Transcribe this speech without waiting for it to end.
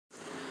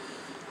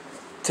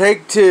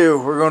Take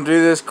two. We're going to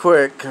do this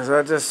quick because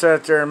I just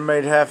sat there and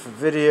made half a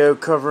video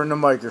covering the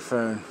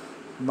microphone.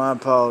 My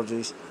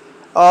apologies.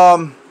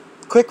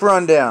 Quick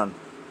rundown.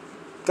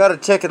 Got a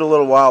ticket a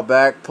little while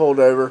back, pulled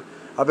over.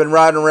 I've been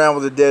riding around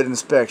with a dead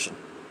inspection.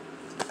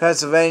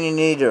 Pennsylvania, you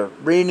need a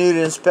renewed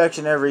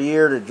inspection every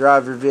year to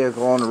drive your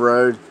vehicle on the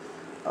road.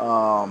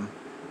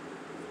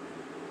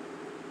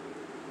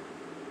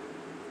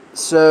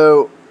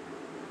 So,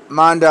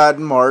 mine died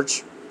in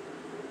March.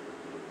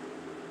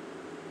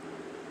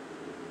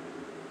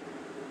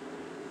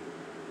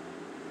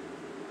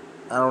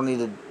 I don't need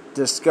to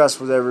discuss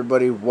with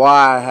everybody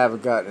why I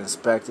haven't gotten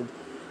inspected.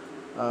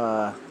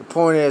 The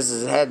point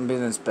is it hadn't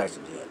been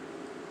inspected yet.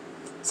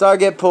 So I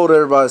get pulled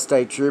over by the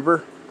state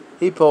trooper.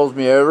 He pulls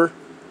me over.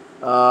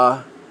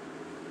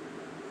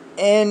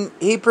 And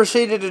he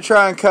proceeded to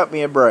try and cut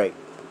me a break.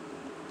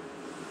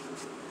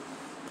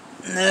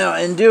 Now,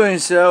 in doing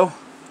so,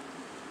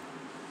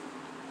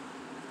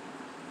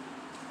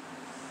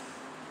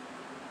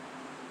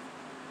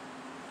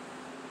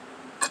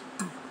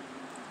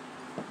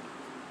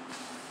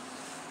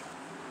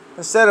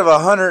 instead of a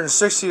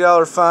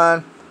 $160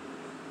 fine,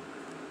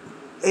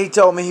 he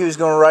told me he was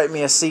going to write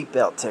me a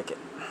seatbelt ticket,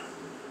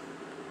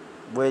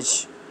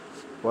 which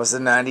was a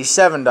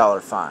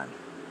 $97 fine.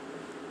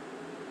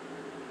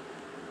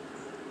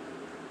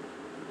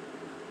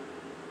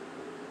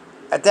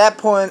 At that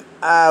point,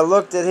 I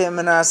looked at him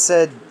and I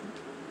said,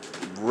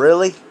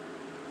 "Really?"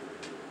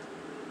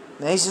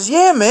 And he says,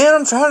 "Yeah, man,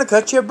 I'm trying to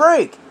cut you a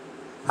break."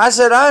 I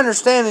said, "I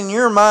understand in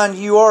your mind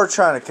you are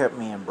trying to cut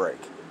me a break."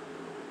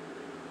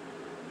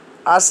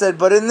 I said,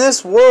 "But in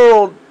this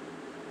world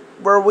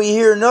where we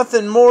hear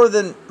nothing more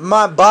than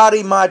my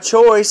body, my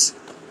choice,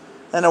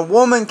 and a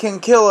woman can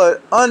kill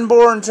an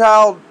unborn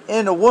child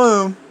in the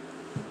womb,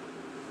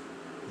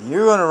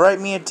 you're going to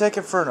write me a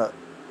ticket for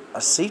a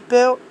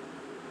seatbelt?"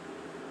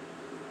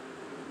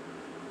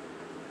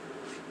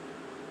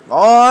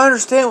 "Oh, I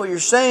understand what you're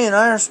saying.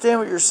 I understand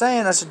what you're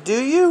saying." I said,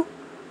 "Do you?"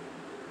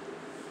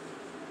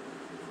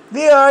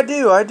 "Yeah, I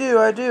do.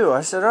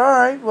 I said, "All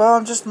right, well,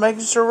 I'm just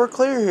making sure we're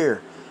clear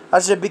here." I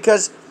said,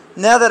 "Because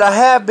now that I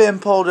have been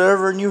pulled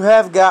over and you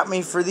have got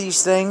me for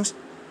these things,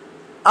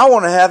 I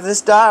want to have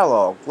this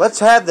dialogue. Let's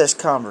have this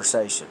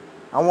conversation.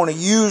 I want to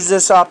use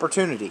this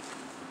opportunity."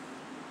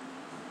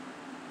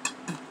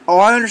 "Oh,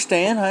 I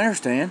understand.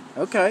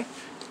 Okay,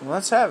 well,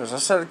 let's have it." I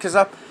said, "Because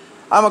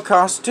I'm a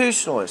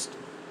constitutionalist.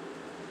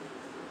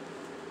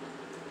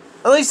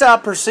 At least I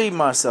perceive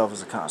myself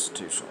as a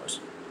constitutionalist."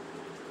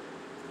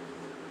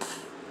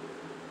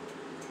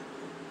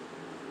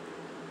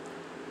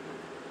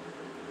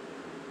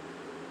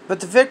 But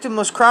the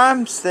victimless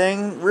crimes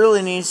thing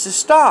really needs to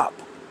stop.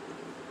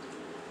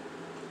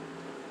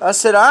 I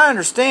said, "I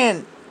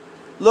understand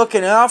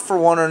looking out for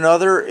one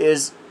another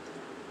is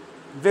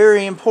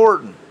very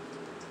important."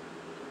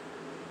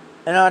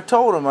 And I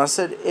told him, I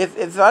said,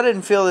 if I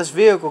didn't feel this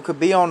vehicle could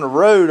be on the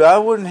road, I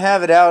wouldn't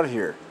have it out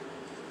here.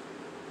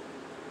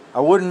 I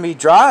wouldn't be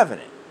driving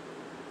it.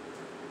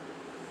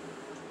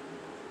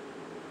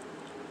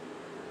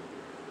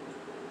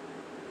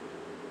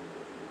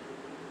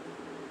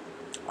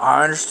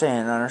 I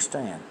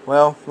understand.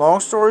 Well, long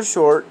story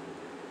short,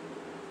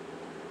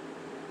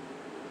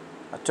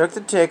 I took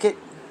the ticket,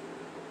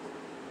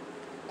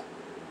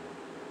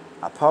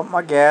 I pumped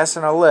my gas,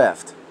 and I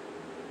left.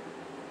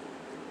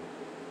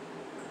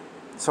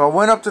 So I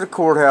went up to the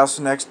courthouse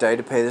the next day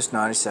to pay this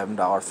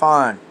 $97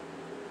 fine.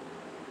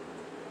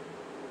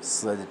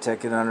 Slid the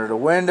ticket under the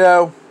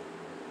window.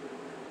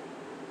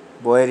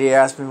 The lady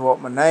asked me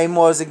what my name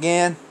was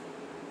again.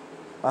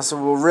 I said,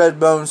 "Well,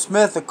 Redbone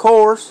Smith, of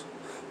course."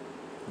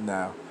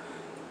 No.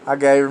 I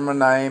gave her my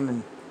name,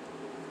 and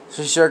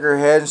she shook her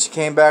head, and she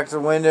came back to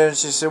the window and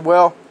she said,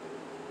 "Well,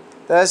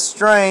 that's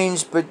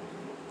strange, but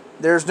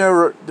there's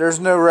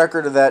no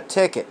record of that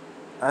ticket."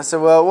 I said,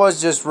 "Well, it was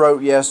just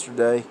wrote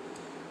yesterday.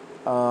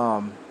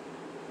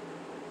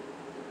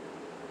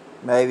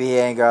 Maybe he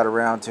ain't got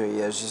around to it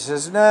yet." She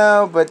says,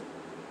 "No, but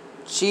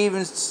she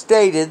even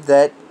stated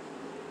that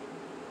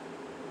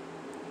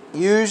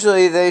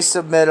usually they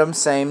submit them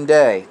same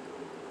day."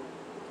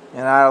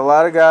 And I had a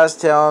lot of guys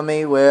telling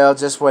me, "Well,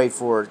 just wait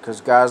for it,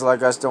 because guys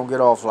like us don't get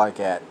off like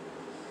that."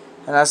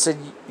 And I said,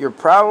 "You're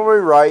probably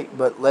right,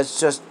 but let's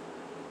just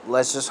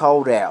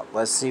hold out.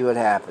 Let's see what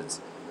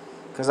happens."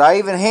 Because I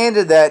even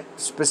handed that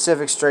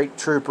specific state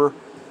trooper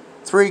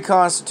 3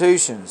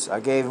 constitutions.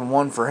 I gave him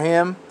one for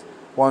him,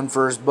 one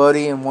for his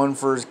buddy, and one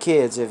for his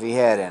kids if he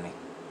had any.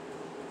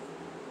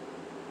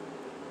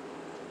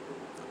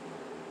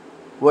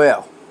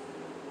 Well,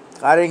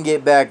 I didn't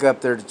get back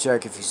up there to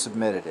check if he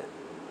submitted it.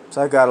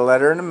 So I got a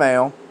letter in the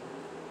mail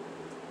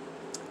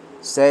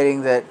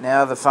stating that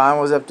now the fine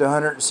was up to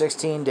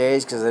 116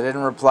 days because I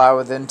didn't reply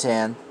within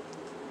 10.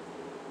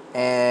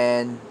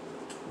 And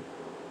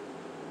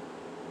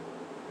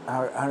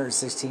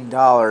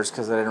 $116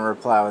 because I didn't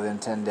reply within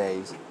 10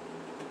 days.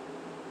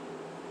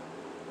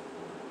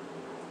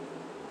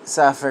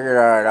 So I figured,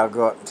 alright, I'll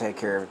go up and take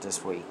care of it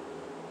this week.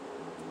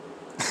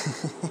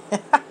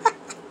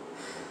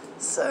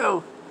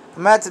 So,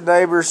 I'm at the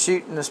neighbor's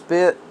shooting the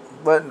spit,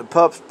 letting the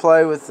pups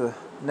play with the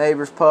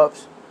neighbor's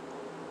pups.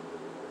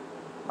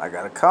 I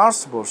got a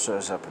constable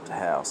shows up at the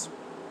house.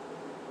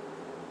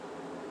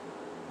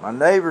 My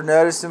neighbor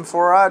noticed him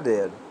before I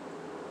did.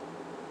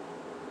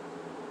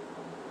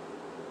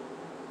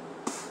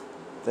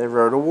 They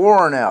wrote a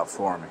warrant out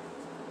for me.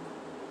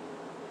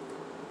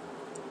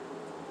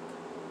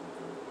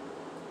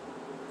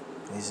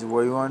 He said,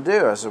 "What do you want to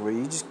do?" I said, "Well,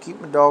 you just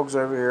keep my dogs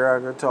over here. I'll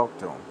go talk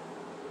to them."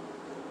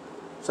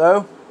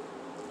 So,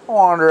 I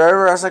wandered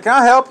over. I said, "Can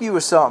I help you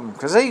with something?"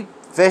 Because he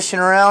fishing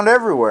around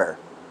everywhere.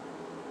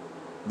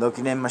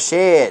 Looking in my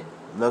shed.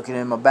 Looking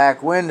in my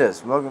back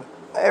windows. Looking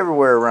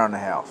everywhere around the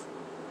house.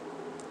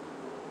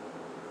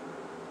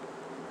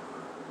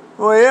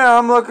 "Well, yeah,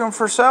 I'm looking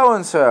for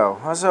so-and-so."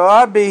 I said, "Well,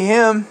 I'd be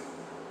him.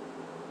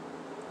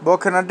 What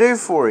can I do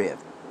for you?"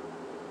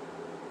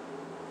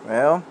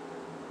 Well,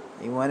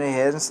 he went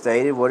ahead and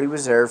stated what he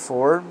was there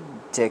for,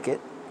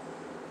 ticket,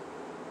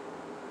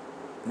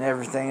 and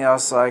everything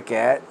else like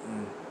that.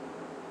 And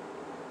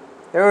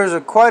there was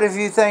quite a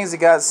few things that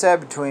got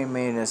said between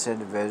me and this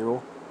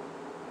individual.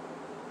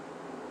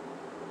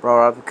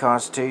 Brought up the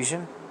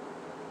Constitution.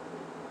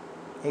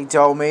 He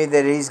told me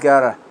that he's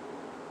got a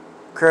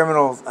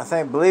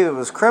believe it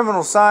was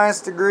criminal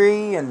science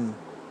degree and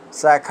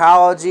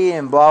psychology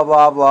and blah,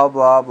 blah, blah,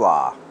 blah,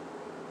 blah.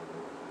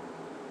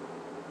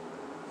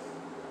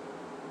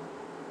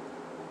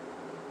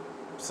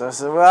 So I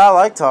said, "Well, I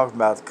like talking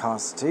about the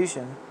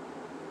Constitution."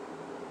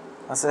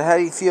 I said, "How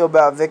do you feel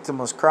about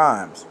victimless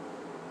crimes?"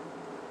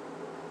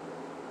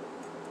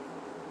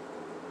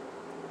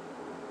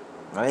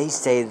 Well, he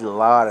stated a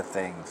lot of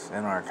things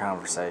in our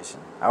conversation.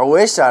 I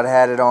wish I'd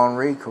had it on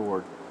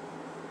record,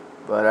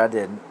 but I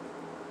didn't.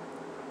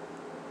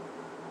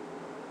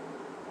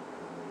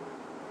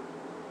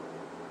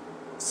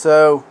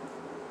 So,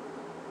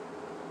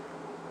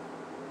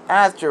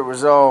 after it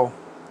was all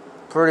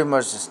pretty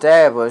much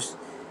established,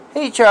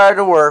 he tried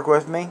to work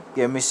with me,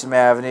 give me some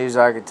avenues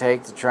I could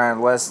take to try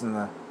and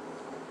lessen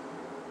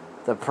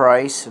the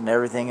price and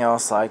everything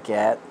else like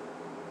that.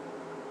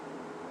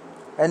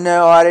 And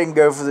no, I didn't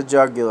go for the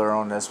jugular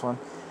on this one.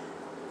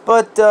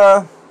 But,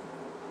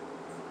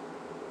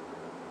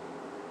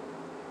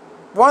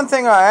 one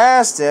thing I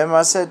asked him,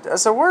 I said,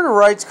 "Where do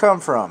rights come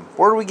from?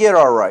 Where do we get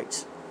our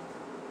rights?"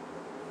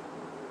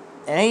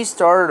 And he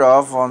started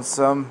off on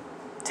some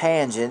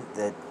tangent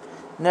that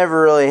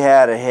never really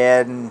had a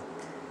head, and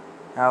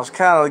I was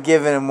kind of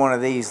giving him one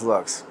of these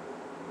looks.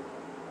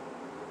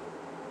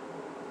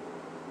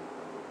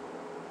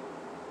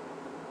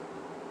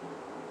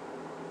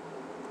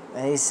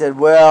 And he said,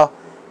 "Well,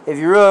 if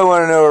you really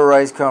want to know where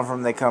rights come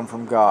from, they come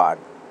from God.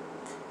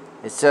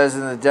 It says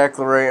in the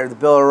Declaration, or the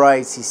Bill of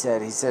Rights," he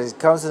said it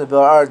comes in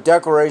the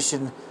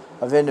Declaration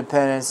of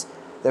Independence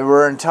that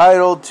we're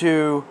entitled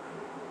to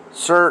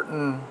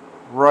certain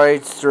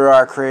rights through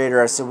our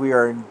Creator. I said, "We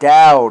are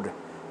endowed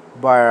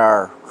by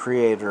our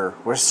Creator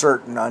with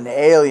certain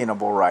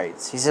unalienable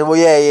rights." He said, "Well,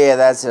 yeah,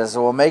 that's it."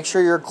 So, "Well, make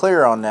sure you're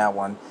clear on that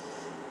one."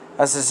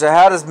 I said, "So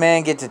how does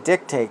man get to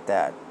dictate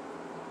that?"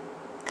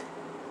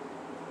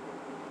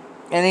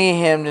 And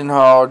he hemmed and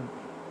hawed.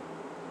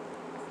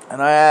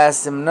 And I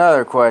asked him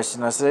another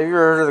question. I said, "Have you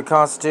ever heard of the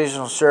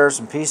Constitutional Sheriffs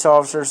and Peace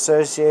Officers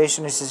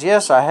Association?" He says,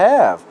 "Yes, I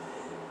have."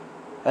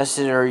 I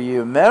said, "Are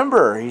you a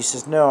member?" He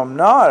says, "No, I'm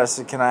not." I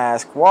said, "Can I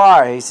ask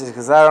why?" He says,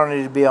 "Because I don't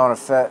need to be on a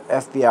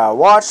FBI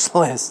watch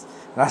list."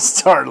 And I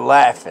started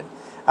laughing.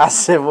 I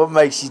said, "What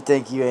makes you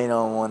think you ain't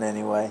on one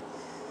anyway?"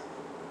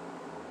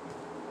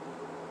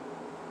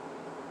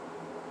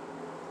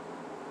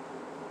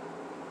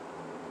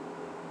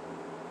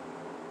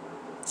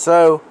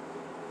 So,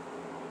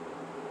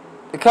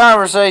 the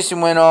conversation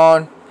went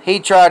on. He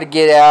tried to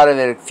get out of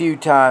it a few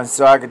times,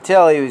 so I could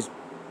tell he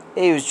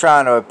was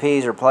trying to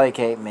appease or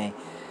placate me.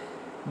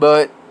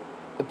 But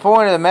the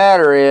point of the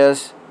matter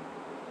is,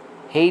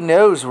 he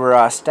knows where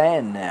I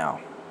stand now.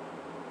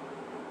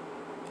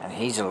 And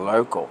he's a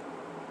local.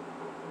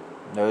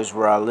 Knows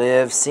where I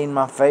live, seen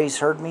my face,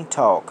 heard me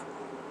talk.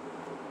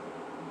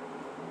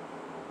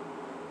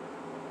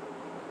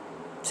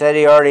 Said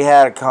he already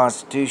had a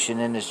Constitution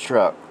in his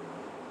truck.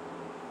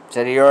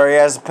 Said he already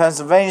has a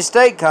Pennsylvania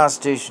State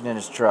Constitution in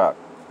his truck.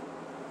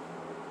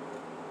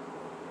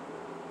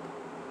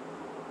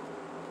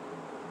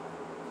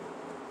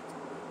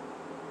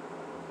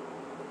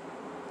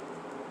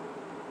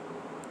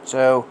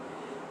 So,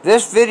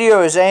 this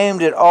video is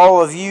aimed at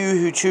all of you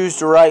who choose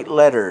to write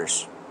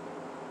letters.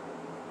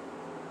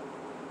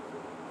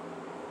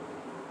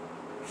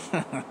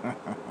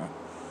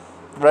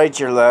 Write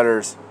your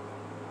letters.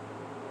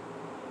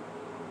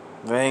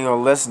 They ain't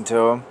gonna listen to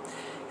them.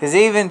 Because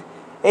even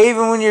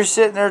when you're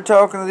sitting there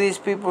talking to these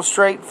people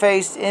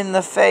straight-faced in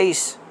the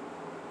face,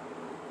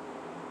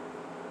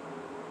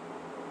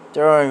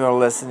 they're only gonna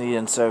listen to you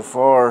in so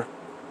far.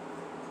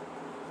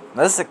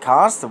 That's a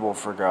constable,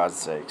 for God's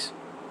sakes.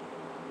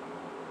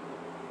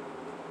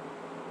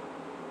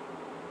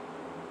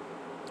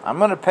 I'm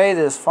going to pay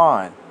this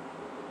fine,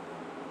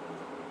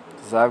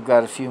 because I've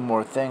got a few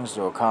more things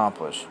to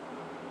accomplish.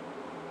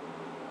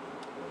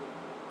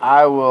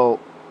 I will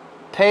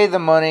pay the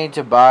money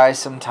to buy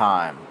some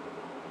time.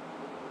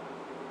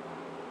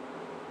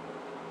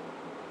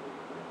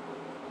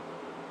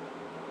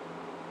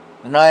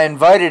 And I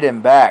invited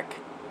him back.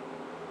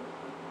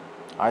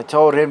 I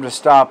told him to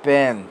stop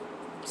in.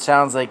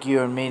 Sounds like you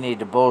and me need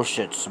to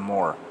bullshit some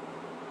more.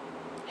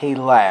 He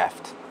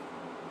laughed.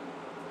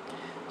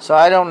 So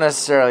I don't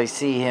necessarily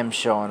see him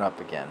showing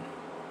up again.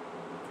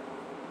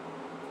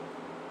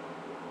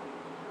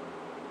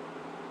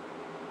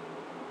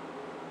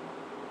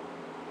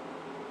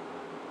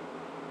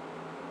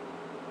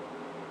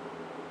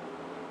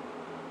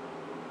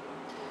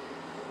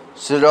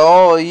 So to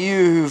all of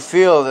you who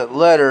feel that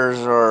letters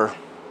are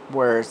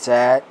where it's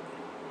at,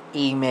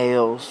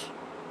 emails,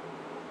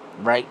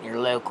 writing your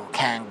local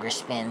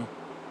congressman,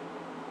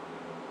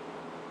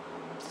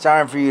 it's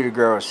time for you to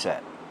grow a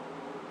set.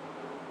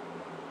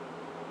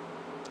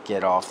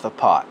 Get off the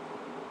pot.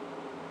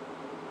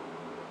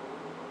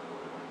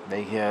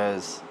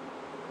 Because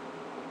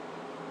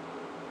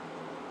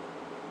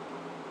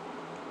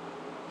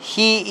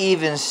he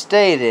even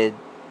stated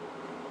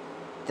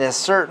that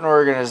certain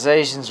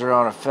organizations are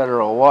on a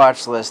federal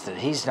watch list that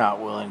he's not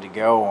willing to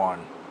go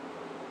on.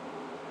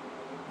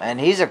 And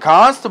he's a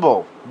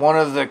constable, one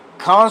of the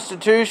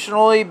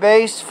constitutionally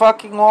based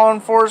fucking law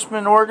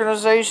enforcement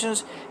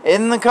organizations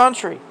in the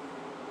country.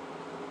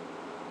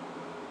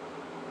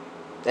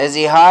 Is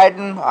he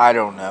hiding? I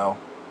don't know.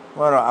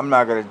 Well, I'm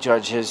not going to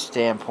judge his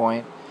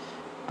standpoint.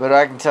 But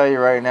I can tell you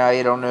right now,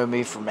 you don't know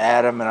me from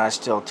Adam, and I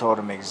still told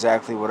him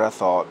exactly what I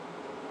thought.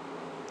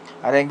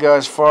 I didn't go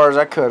as far as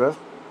I could have.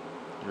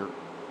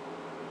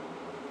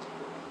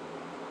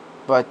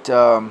 But,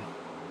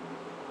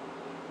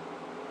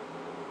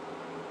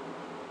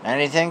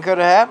 anything could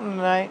have happened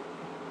tonight.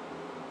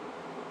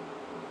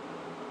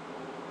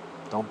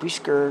 Don't be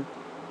scared.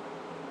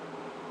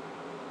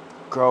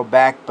 Grow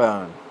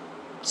backbone,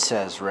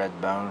 says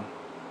Redbone.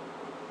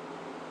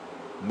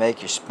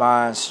 Make your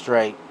spine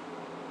straight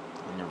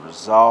and your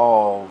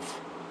resolve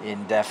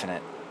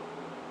indefinite.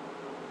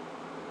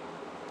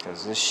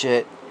 Because this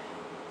shit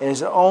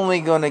is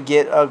only going to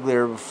get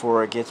uglier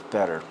before it gets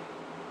better.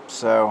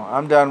 So,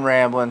 I'm done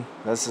rambling.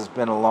 This has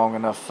been a long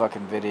enough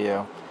fucking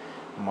video.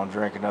 I'm going to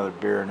drink another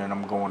beer and then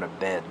I'm going to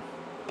bed.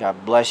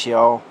 God bless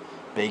y'all.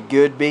 Be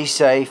good, be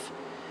safe.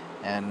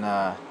 And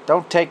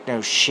don't take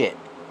no shit.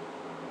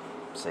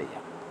 See ya.